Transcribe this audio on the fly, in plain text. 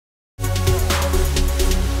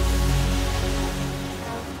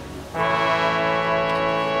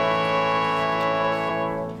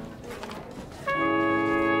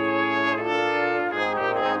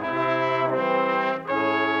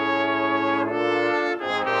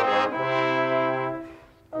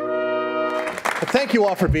Thank you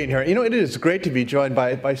all for being here. You know, it is great to be joined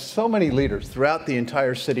by so many leaders throughout the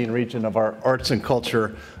entire city and region of our arts and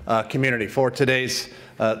culture community for today's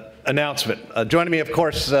announcement. Joining me, of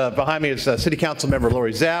course, behind me is City Councilmember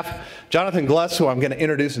Lorie Zapf, Jonathon Glus, who I'm going to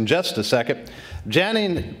introduce in just a second,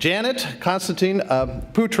 Janet Constantine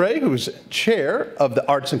Poutre, who's chair of the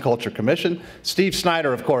Arts and Culture Commission, Steve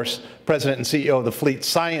Snyder, of course, president and CEO of the Fleet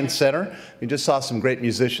Science Center. We just saw some great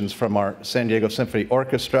musicians from our San Diego Symphony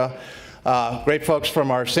Orchestra. Great folks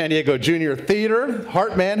from our San Diego Junior Theater,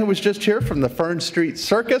 Hartman, who was just here from the Fern Street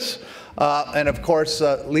Circus, and of course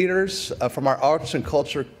leaders from our arts and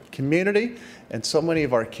culture community, and so many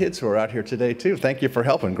of our kids who are out here today too. Thank you for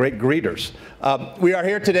helping, great greeters. We are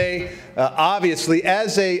here today, obviously,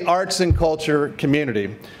 as a arts and culture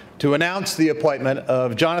community, to announce the appointment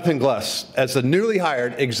of Jonathon Glus as the newly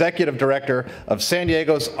hired Executive Director of San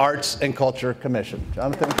Diego's Arts and Culture Commission.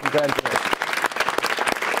 Jonathon, congratulations.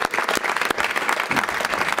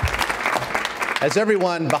 As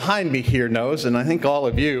everyone behind me here knows, and I think all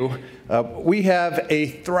of you, we have a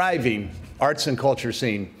thriving arts and culture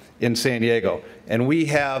scene in San Diego, and we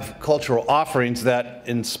have cultural offerings that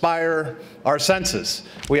inspire our senses.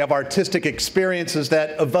 We have artistic experiences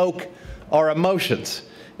that evoke our emotions,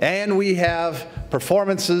 and we have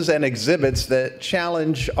performances and exhibits that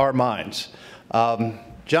challenge our minds.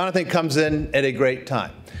 Jonathon comes in at a great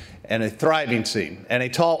time and a thriving scene. And a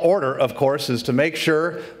tall order, of course, is to make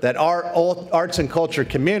sure that our arts and culture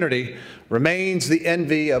community remains the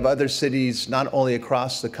envy of other cities, not only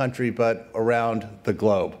across the country, but around the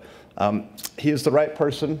globe. He is the right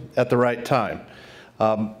person at the right time.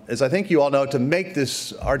 As I think you all know, to make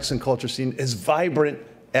this arts and culture scene as vibrant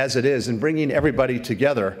as it is and bringing everybody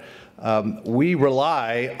together, we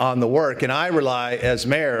rely on the work, and I rely as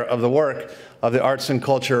mayor of the work of the Arts and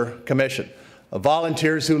Culture Commission.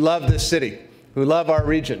 Volunteers who love this city, who love our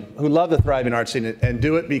region, who love the thriving arts scene, and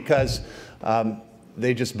do it because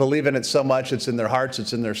they just believe in it so much. It's in their hearts,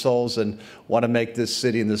 it's in their souls, and want to make this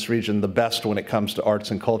city and this region the best when it comes to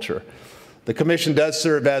arts and culture. The commission does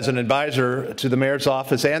serve as an advisor to the mayor's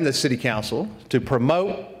office and the city council to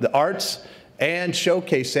promote the arts and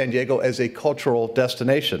showcase San Diego as a cultural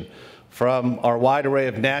destination. From our wide array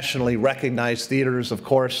of nationally recognized theaters, of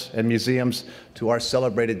course, and museums, to our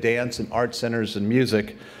celebrated dance and art centers and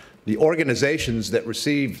music, the organizations that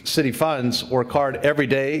receive city funds work hard every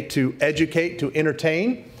day to educate, to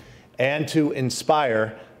entertain, and to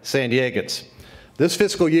inspire San Diegans. This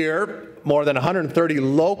fiscal year, more than 130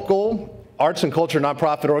 local arts and culture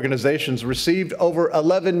nonprofit organizations received over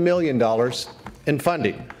 $11 million in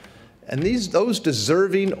funding. And those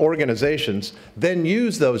deserving organizations then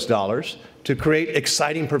use those dollars to create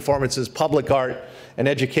exciting performances, public art, and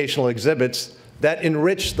educational exhibits that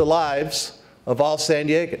enrich the lives of all San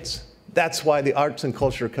Diegans. That's why the Arts and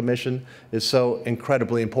Culture Commission is so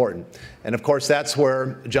incredibly important. And of course, that's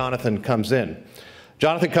where Jonathon comes in.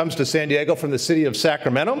 Jonathon comes to San Diego from the city of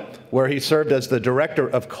Sacramento, where he served as the Director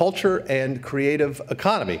of Culture and Creative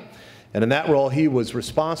Economy. And in that role, he was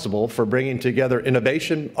responsible for bringing together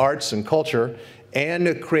innovation, arts and culture,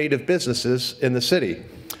 and creative businesses in the city.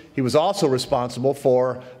 He was also responsible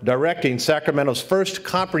for directing Sacramento's first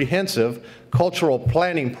comprehensive cultural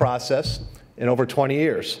planning process in over 20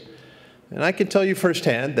 years. And I can tell you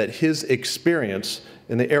firsthand that his experience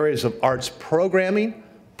in the areas of arts programming,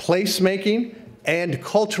 placemaking, and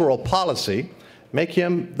cultural policy make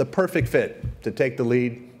him the perfect fit to take the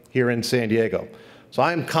lead here in San Diego. So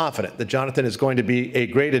I am confident that Jonathon is going to be a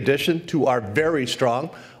great addition to our very strong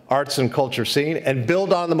arts and culture scene and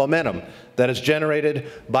build on the momentum that is generated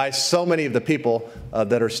by so many of the people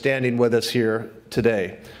that are standing with us here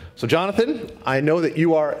today. So Jonathon, I know that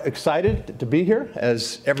you are excited to be here,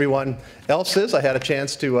 as everyone else is. I had a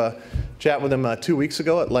chance to chat with him 2 weeks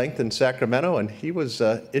ago at length in Sacramento, and he was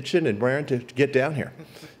itching and raring to get down here.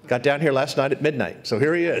 Got down here last night at midnight, so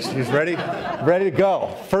here he is. He's ready to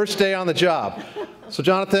go. First day on the job. So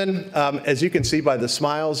Jonathon, as you can see by the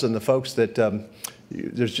smiles and the folks that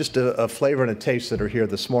there's just a flavor and a taste that are here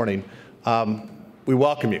this morning, we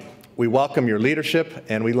welcome you. We welcome your leadership,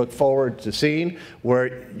 and we look forward to seeing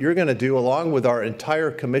where you're going to do, along with our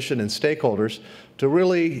entire commission and stakeholders, to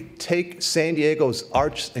really take San Diego's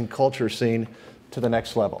arts and culture scene to the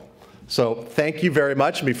next level. So thank you very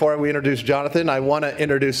much. And before we introduce Jonathon, I want to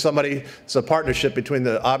introduce somebody. It's a partnership between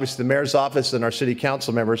obviously the mayor's office and our city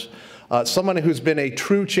council members. Someone who's been a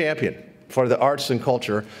true champion for the arts and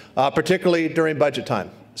culture, particularly during budget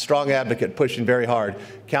time. Strong advocate, pushing very hard.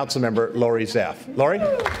 Councilmember Lorie Zapf. Lorie?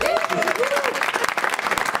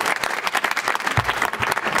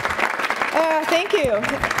 Thank you. you.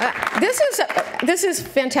 This is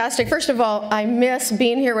fantastic. First of all, I miss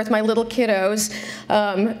being here with my little kiddos.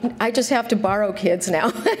 I just have to borrow kids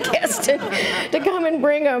now, I guess, to come and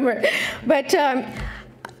bring them. But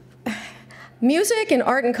music and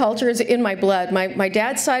art and culture is in my blood. My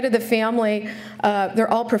dad's side of the family, they're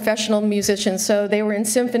all professional musicians, so they were in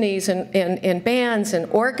symphonies and bands and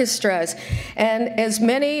orchestras. And as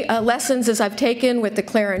many lessons as I've taken with the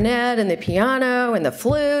clarinet and the piano and the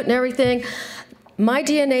flute and everything, my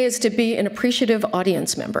DNA is to be an appreciative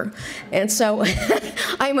audience member. And so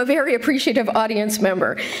I'm a very appreciative audience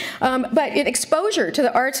member. But exposure to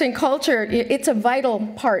the arts and culture, it's a vital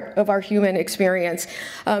part of our human experience.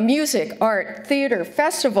 Music, art, theater,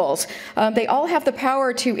 festivals, they all have the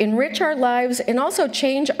power to enrich our lives and also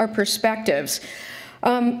change our perspectives.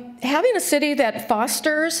 Having a city that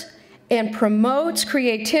fosters and promotes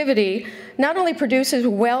creativity not only produces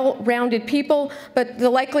well-rounded people, but the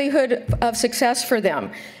likelihood of success for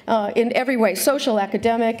them in every way, social,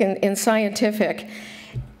 academic, and scientific.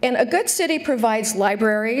 And a good city provides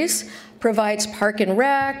libraries, provides park and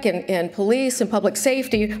rec, and police and public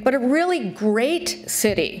safety, but a really great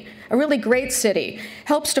city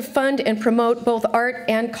helps to fund and promote both art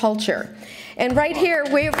and culture. And right here,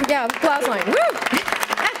 applause line, woo!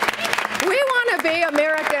 We want to be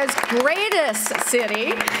America's greatest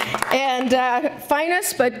city, and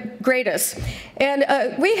finest but greatest. And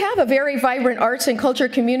we have a very vibrant arts and culture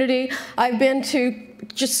community. I've been to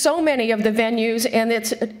just so many of the venues, and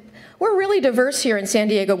we're really diverse here in San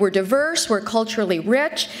Diego. We're diverse, we're culturally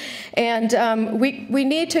rich, and we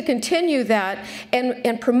need to continue that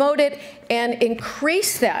and promote it and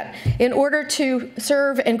increase that in order to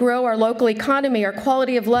serve and grow our local economy, our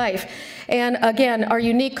quality of life, and again, our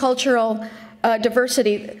unique cultural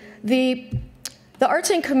diversity. The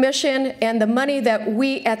Arts and Commission and the money that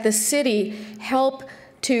we at the city help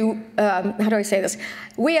to, how do I say this?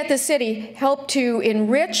 We at the city help to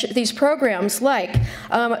enrich these programs like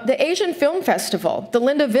the Asian Film Festival, the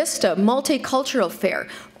Linda Vista Multicultural Fair,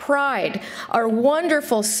 Pride, our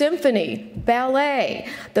wonderful symphony, ballet,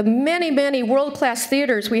 the many, many world-class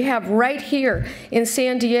theaters we have right here in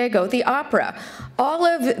San Diego, the opera. All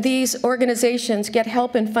of these organizations get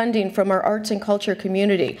help and funding from our arts and culture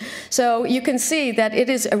community. So you can see that it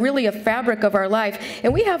is really a fabric of our life.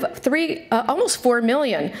 And we have almost 4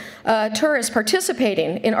 million tourists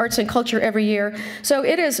participating in arts and culture every year. So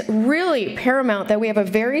it is really paramount that we have a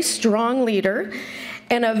very strong leader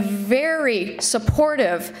and a very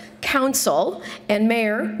supportive council and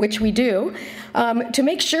mayor, which we do, to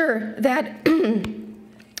make sure that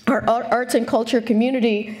our arts and culture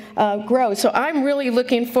community grows. So I'm really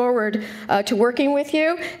looking forward to working with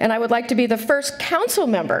you, and I would like to be the first council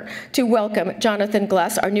member to welcome Jonathon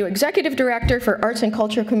Glus, our new Executive Director for Arts and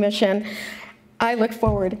Culture Commission. I look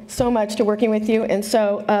forward so much to working with you, and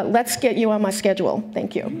so let's get you on my schedule.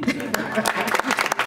 Thank you.